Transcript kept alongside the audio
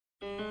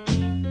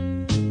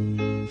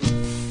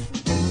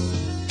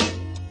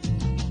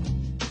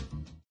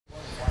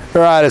All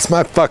right, it's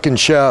my fucking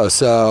show,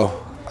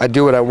 so I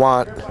do what I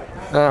want.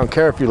 I don't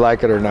care if you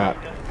like it or not.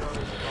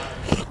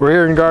 We're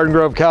here in Garden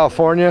Grove,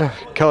 California,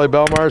 Kelly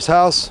Bellmar's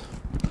house,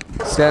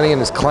 standing in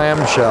his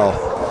clamshell.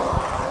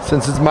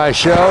 Since it's my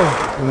show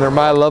and they're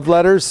my love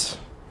letters,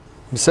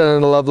 I'm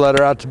sending a love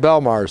letter out to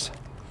Bellmar's.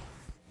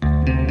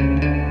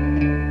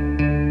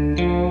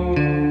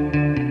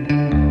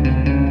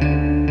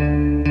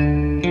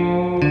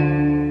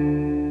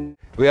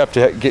 We have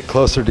to get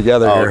closer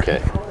together here.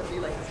 Okay.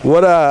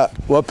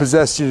 What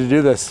possessed you to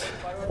do this?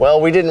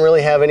 Well, we didn't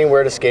really have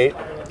anywhere to skate,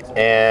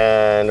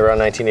 and around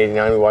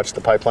 1989 we watched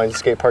the pipeline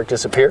skate park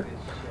disappear.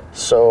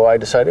 So I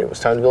decided it was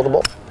time to build a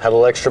bowl. Had a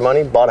little extra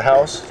money, bought a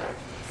house,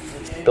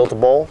 built a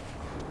bowl,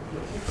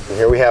 and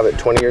here we have it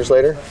 20 years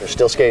later. We're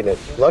still skating it.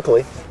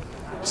 Luckily,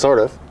 sort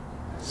of.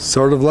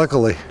 Sort of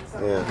luckily.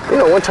 Yeah. You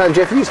know, one time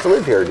Jeff used to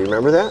live here. Do you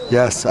remember that?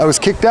 Yes, I was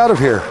kicked out of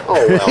here.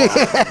 Oh,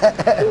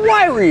 well.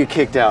 Why were you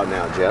kicked out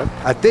now, Jeff?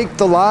 I think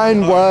the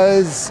line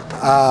was,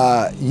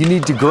 you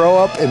need to grow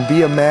up and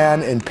be a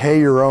man and pay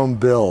your own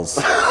bills.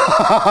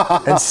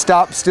 And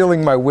stop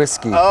stealing my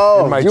whiskey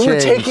and my change. You were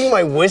taking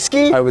my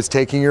whiskey? I was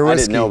taking your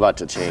whiskey. I didn't know about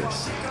the change.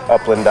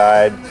 Upland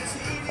died,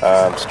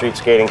 street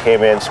skating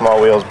came in, small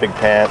wheels, big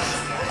pants,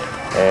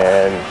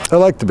 and... I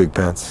like the big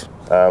pants.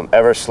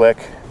 Ever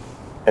slick.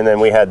 And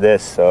then we had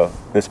this, so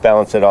this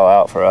balanced it all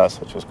out for us,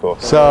 which was cool.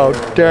 So,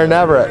 Darren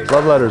Everett,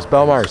 Love Letters,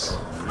 Bellmar's.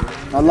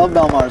 I love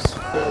Bellmar's.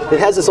 It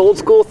has this old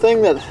school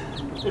thing that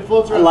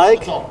I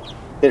like.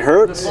 It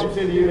hurts.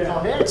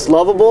 It's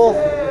lovable.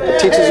 It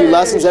teaches you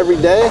lessons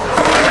every day.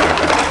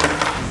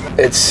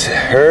 It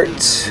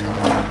hurts.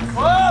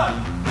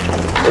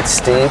 It's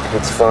steep.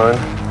 It's fun.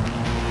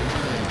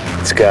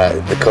 It's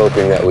got the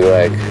coping that we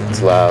like.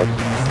 It's loud.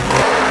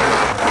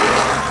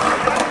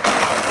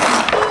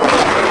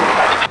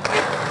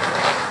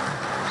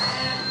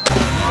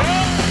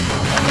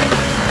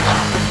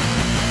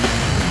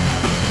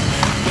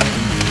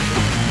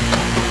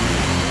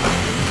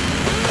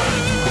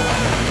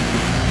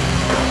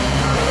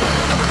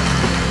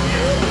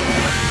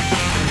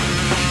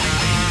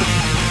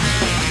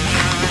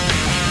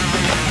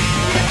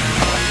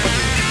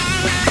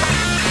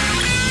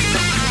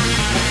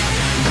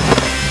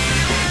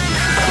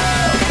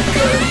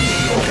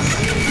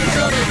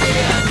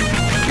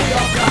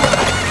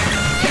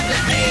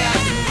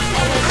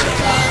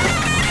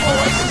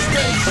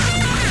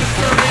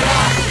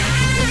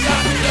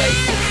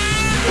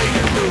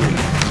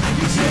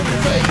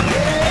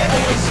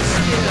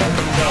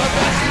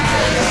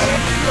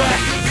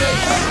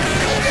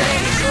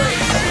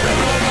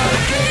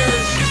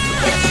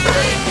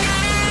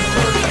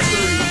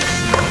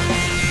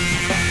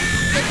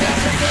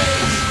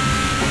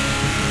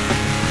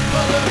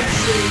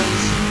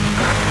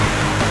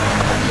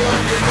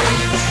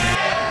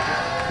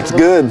 It's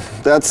good.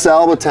 That's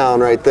Salvatown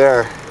right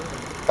there.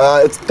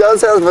 It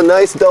does have a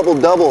nice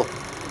double-double.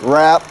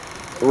 Wrap,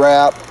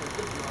 wrap.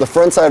 The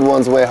front side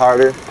one's way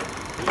harder.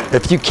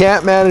 If you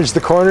can't manage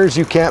the corners,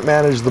 you can't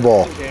manage the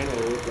bowl.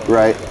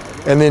 Right.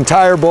 And the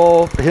entire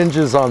bowl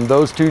hinges on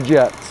those two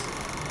jets.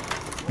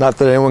 Not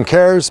that anyone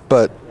cares,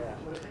 but...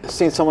 I've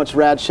seen so much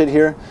rad shit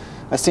here.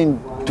 I seen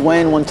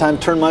Dwayne one time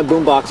turn my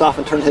boombox off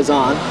and turn his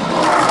on.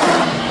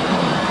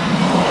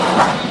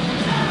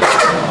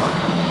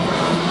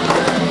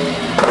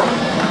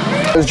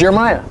 It was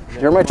Jeremiah.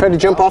 Jeremiah tried to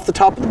jump off the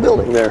top of the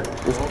building there,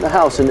 the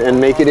house, and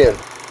make it in.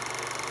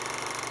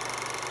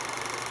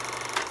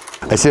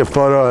 I see a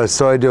photo of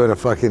Soy doing a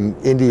fucking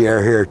indie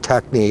air here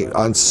technique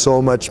on so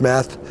much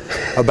meth,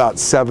 about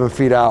 7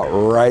 feet out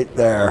right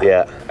there.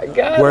 Yeah, I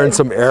got it. Wearing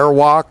some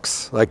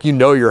airwalks, like you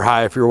know you're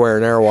high if you're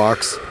wearing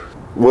airwalks.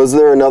 Was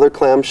there another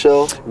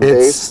clamshell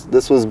base?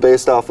 This was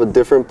based off a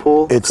different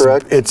pool,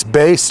 correct? It's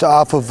based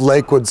off of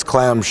Lakewood's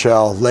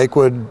clamshell.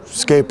 Lakewood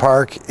Skate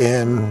Park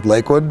in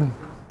Lakewood.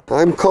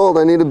 I'm cold,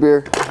 I need a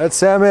beer. That's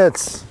Sam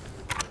Itz.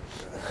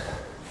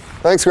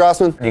 Thanks,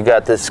 Grossman. You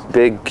got this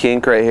big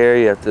kink right here.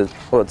 You have to,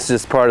 well, it's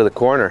just part of the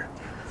corner.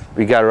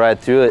 We got to ride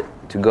through it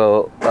to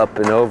go up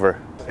and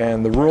over.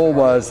 And the rule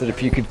was that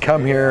if you could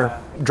come here,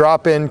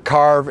 drop in,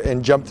 carve,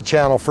 and jump the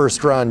channel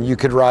first run, you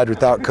could ride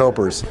without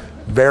copers.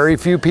 Very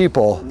few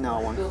people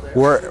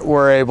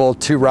were able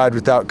to ride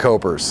without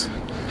copers.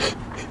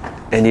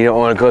 And you don't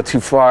want to go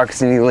too far because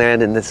then you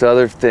land in this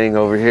other thing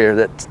over here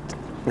that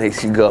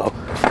makes you go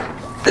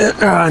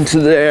onto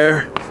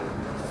there.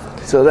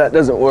 So that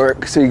doesn't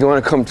work. So you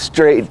want to come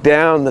straight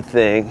down the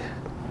thing.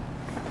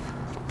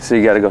 So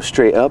you got to go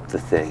straight up the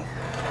thing.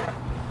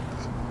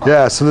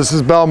 Yeah, so this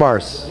is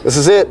Bellmar's. This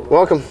is it.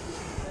 Welcome.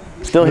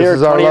 Still here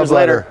 20 years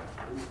later.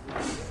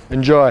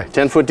 Enjoy.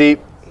 10 foot deep,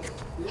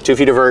 2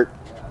 feet of vert,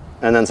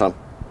 and then some.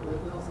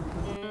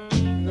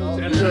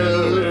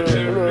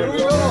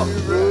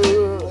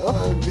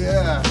 Oh,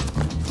 yeah.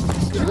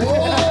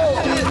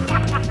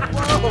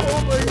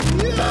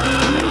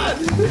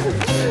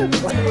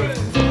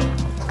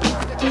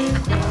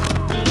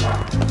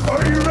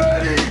 Are you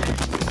ready?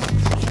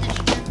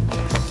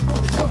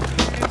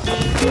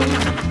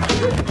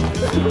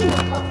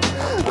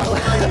 I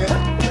like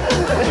it.